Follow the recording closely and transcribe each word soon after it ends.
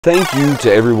Thank you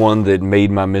to everyone that made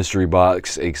my mystery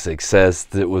box a success.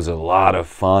 It was a lot of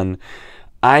fun.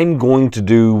 I'm going to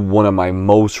do one of my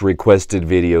most requested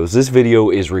videos. This video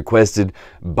is requested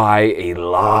by a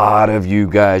lot of you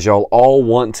guys. Y'all all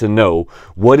want to know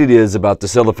what it is about the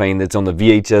cellophane that's on the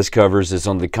VHS covers, that's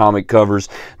on the comic covers,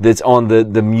 that's on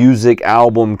the music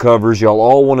album covers. Y'all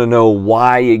all want to know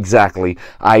why exactly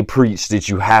I preach that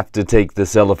you have to take the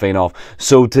cellophane off.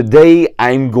 So today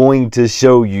I'm going to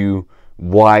show you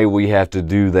why we have to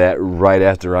do that right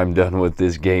after I'm done with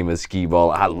this game of skee ball.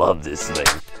 I love this thing.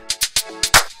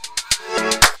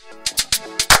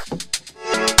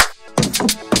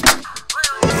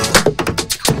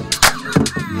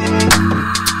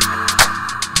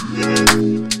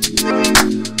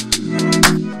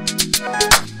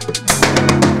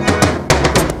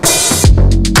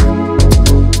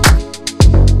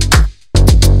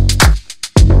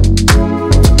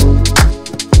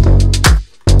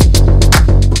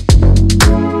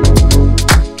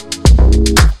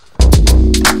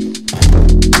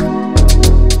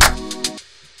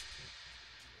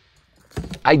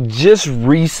 I just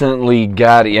recently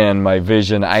got in my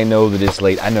vision. I know that it's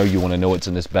late. I know you want to know what's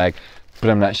in this bag, but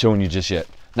I'm not showing you just yet.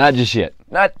 Not just yet.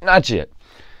 Not yet.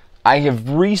 I have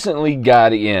recently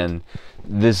got in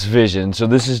this vision, so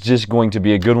this is just going to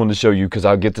be a good one to show you because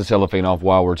I'll get the cellophane off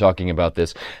while we're talking about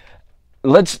this.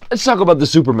 Let's talk about the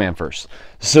Superman first.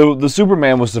 So the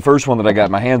Superman was the first one that I got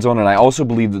my hands on, and I also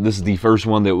believe that this is the first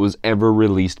one that was ever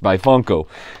released by Funko.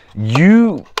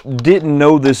 You didn't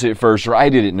know this at first, or I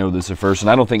didn't know this at first, and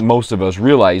I don't think most of us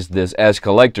realized this as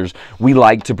collectors. We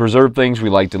like to preserve things, we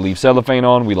like to leave cellophane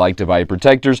on, we like to buy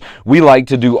protectors, we like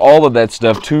to do all of that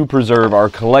stuff to preserve our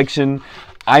collection.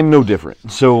 I'm no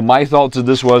different. So my thought to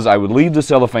this was I would leave the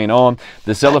cellophane on,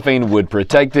 the cellophane would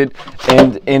protect it,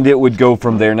 and it would go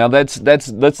from there. Now let's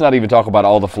not even talk about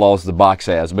all the flaws the box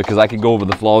has, because I could go over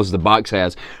the flaws the box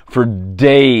has for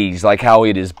days, like how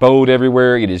it is bowed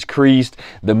everywhere, it is creased,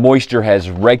 the moisture has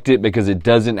wrecked it because it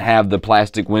doesn't have the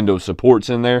plastic window supports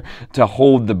in there to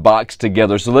hold the box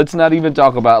together. So let's not even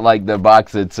talk about like the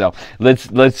box itself.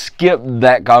 Let's skip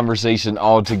that conversation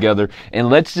altogether, and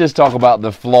let's just talk about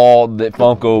the flaw that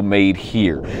Funko made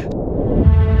here.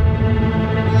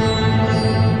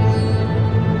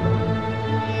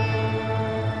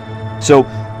 So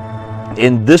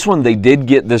in this one, they did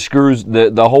get the screws,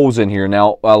 the holes in here.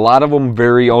 Now, a lot of them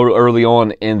very early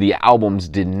on in the albums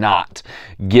did not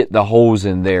get the holes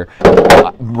in there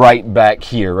right back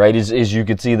here, right? As you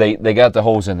can see, they got the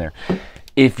holes in there.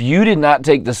 If you did not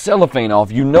take the cellophane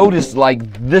off, you noticed like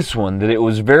this one that it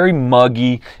was very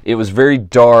muggy, it was very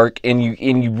dark, and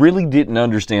you really didn't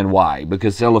understand why,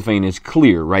 because cellophane is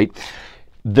clear, right?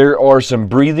 There are some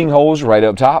breathing holes right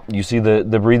up top. You see the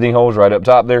breathing holes right up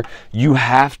top there. You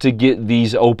have to get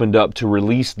these opened up to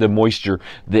release the moisture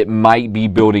that might be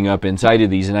building up inside of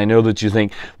these. And I know that you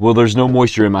think, well, there's no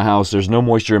moisture in my house, there's no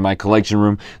moisture in my collection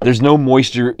room, there's no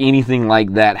moisture, anything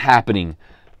like that happening.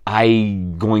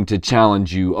 I'm going to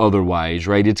challenge you otherwise,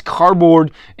 right? It's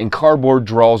cardboard, and cardboard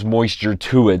draws moisture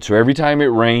to it. So every time it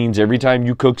rains, every time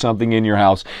you cook something in your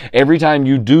house, every time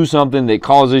you do something that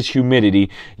causes humidity,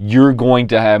 you're going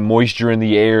to have moisture in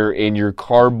the air, and your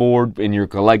cardboard and your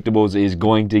collectibles is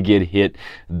going to get hit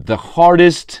the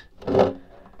hardest.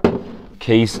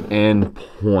 Case in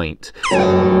point.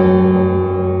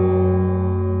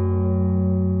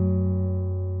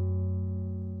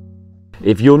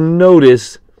 If you'll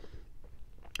notice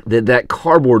that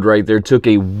cardboard right there took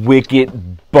a wicked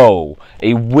bow,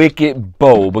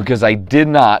 because I did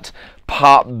not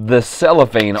pop the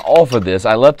cellophane off of this.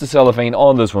 I left the cellophane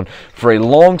on this one for a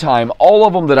long time. All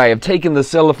of them that I have taken the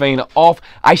cellophane off,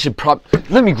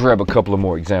 let me grab a couple of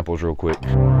more examples real quick.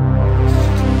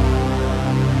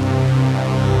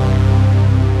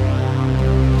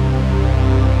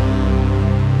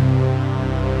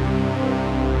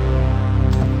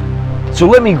 So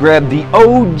let me grab the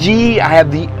OG. I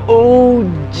have the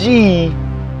OG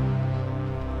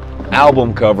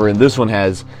album cover, and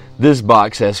this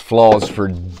box has flaws for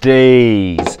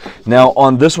days. Now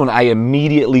on this one, I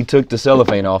immediately took the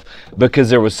cellophane off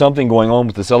because there was something going on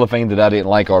with the cellophane that I didn't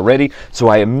like already. So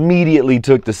I immediately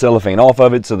took the cellophane off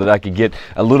of it so that I could get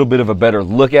a little bit of a better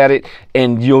look at it.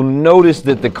 And you'll notice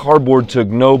that the cardboard took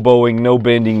no bowing, no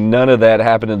bending, none of that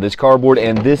happened in this cardboard.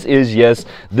 And this is, yes,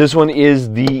 this one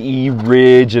is the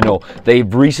original.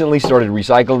 They've recently started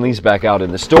recycling these back out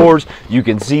in the stores. You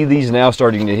can see these now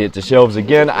starting to hit the shelves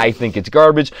again. I think it's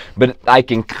garbage, but I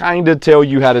can kind of tell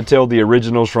you how to tell the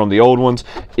originals from the old ones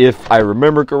if I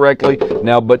remember correctly.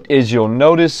 Now, but as you'll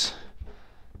notice,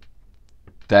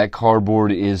 that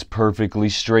cardboard is perfectly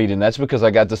straight, and that's because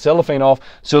I got the cellophane off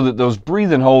so that those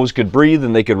breathing holes could breathe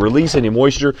and they could release any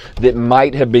moisture that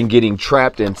might have been getting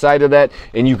trapped inside of that.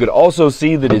 And you could also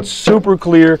see that it's super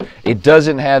clear. It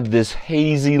doesn't have this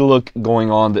hazy look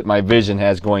going on that my Vision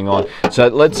has going on. So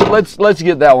let's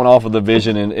get that one off of the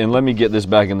Vision, and let me get this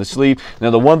back in the sleeve.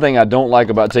 Now, the one thing I don't like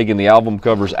about taking the album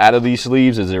covers out of these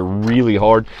sleeves is they're really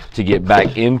hard to get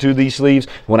back into these sleeves.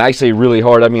 When I say really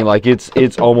hard, I mean like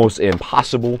it's almost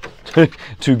impossible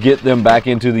to get them back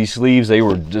into these sleeves. They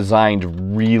were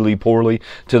designed really poorly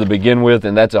to begin with,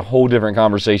 and that's a whole different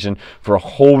conversation for a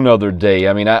whole nother day.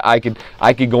 I mean, I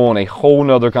could go on a whole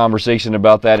nother conversation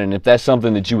about that, and if that's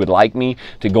something that you would like me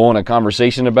to go on a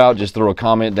conversation about, just throw a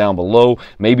comment down below.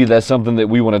 Maybe that's something that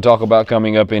we want to talk about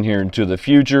coming up in here into the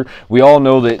future. We all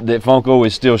know that Funko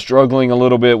is still struggling a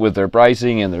little bit with their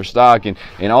pricing and their stock, and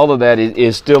all of that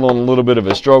is still on a little bit of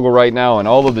a struggle right now, and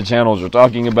all of the channels are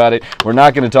talking about it. We're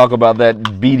not going to talk about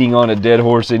that beating on a dead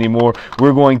horse anymore.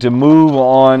 We're going to move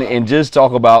on and just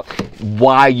talk about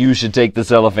why you should take the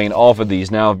cellophane off of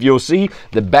these. Now, if you'll see,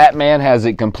 the Batman has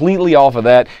it completely off of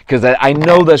that, because I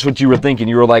know that's what you were thinking.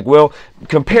 You were like, well,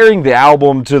 comparing the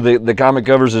album to the comic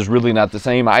covers is really not the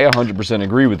same. I 100%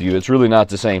 agree with you. It's really not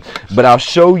the same. But I'll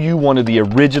show you one of the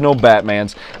original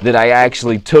Batmans that I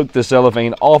actually took the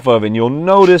cellophane off of, and you'll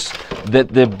notice that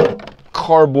the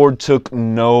cardboard took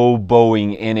no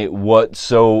bowing in it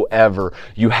whatsoever.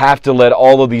 You have to let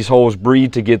all of these holes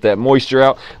breathe to get that moisture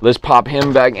out. Let's pop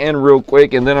him back in real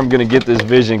quick, and then I'm going to get this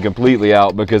Vision completely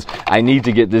out because I need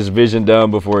to get this Vision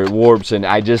done before it warps, and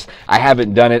I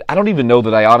haven't done it. I don't even know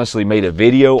that I honestly made a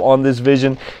video on this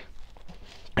Vision.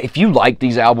 If you like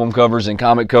these album covers and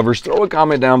comic covers, throw a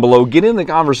comment down below. Get in the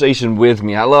conversation with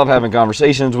me. I love having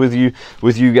conversations with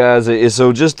you guys.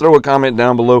 So just throw a comment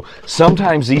down below.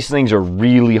 Sometimes these things are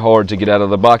really hard to get out of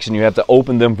the box, and you have to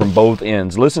open them from both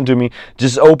ends. Listen to me.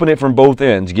 Just open it from both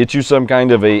ends. Get you some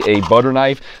kind of a butter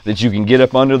knife that you can get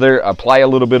up under there. Apply a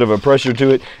little bit of a pressure to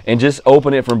it, and just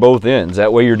open it from both ends.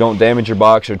 That way you don't damage your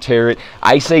box or tear it.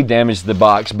 I say damage the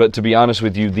box, but to be honest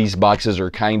with you, these boxes are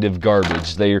kind of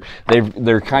garbage.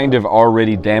 They're kind of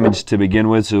already damaged to begin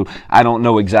with, so I don't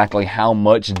know exactly how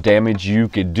much damage you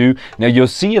could do. Now, you'll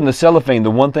see in the cellophane,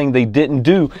 the one thing they didn't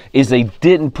do is they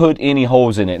didn't put any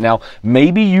holes in it. Now,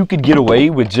 maybe you could get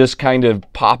away with just kind of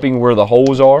popping where the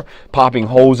holes are, popping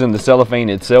holes in the cellophane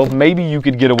itself. Maybe you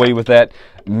could get away with that.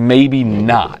 Maybe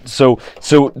not. So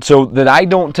that I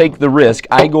don't take the risk,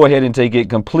 I go ahead and take it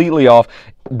completely off.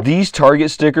 These Target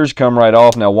stickers come right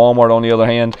off. Now, Walmart, on the other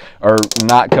hand, are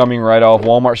not coming right off.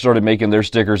 Walmart started making their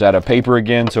stickers out of paper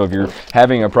again. So if you're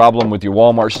having a problem with your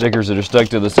Walmart stickers that are stuck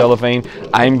to the cellophane,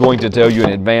 I'm going to tell you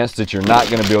in advance that you're not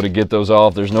going to be able to get those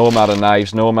off. There's no amount of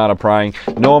knives, no amount of prying,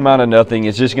 no amount of nothing.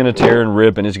 It's just going to tear and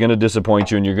rip, and it's going to disappoint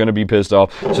you, and you're going to be pissed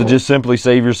off. So just simply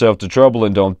save yourself the trouble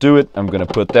and don't do it. I'm going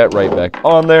to put that right back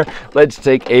on there. Let's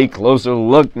take a closer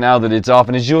look now that it's off.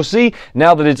 And as you'll see,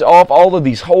 now that it's off, all of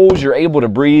these holes, you're able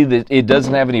to breathe. It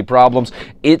doesn't have any problems.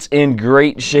 It's in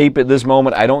great shape at this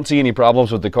moment. I don't see any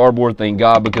problems with the cardboard, thank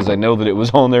God, because I know that it was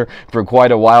on there for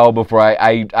quite a while before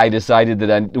I decided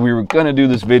that we were going to do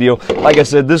this video. Like I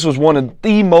said, this was one of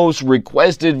the most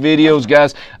requested videos,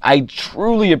 guys. I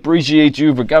truly appreciate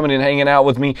you for coming and hanging out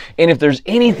with me. And if there's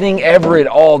anything ever at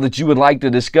all that you would like to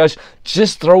discuss,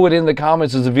 just throw it in the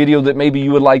comments as a video that maybe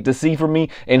you would like to see from me.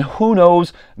 And who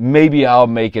knows, maybe I'll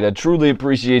make it. I truly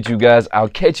appreciate you guys. I'll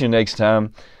catch you next time.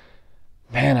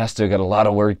 Man, I still got a lot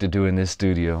of work to do in this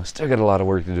studio.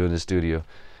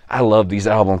 I love these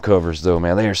album covers, though,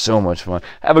 man. They are so much fun.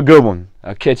 Have a good one.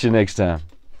 I'll catch you next time.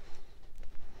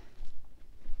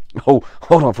 Oh,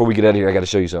 hold on. Before we get out of here, I got to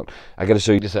show you something. I got to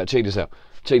show you this out. Check this out.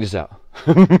 Check this out.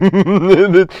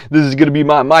 This is going to be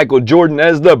my Michael Jordan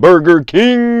as the Burger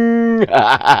King.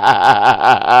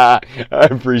 I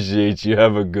appreciate you.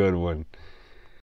 Have a good one.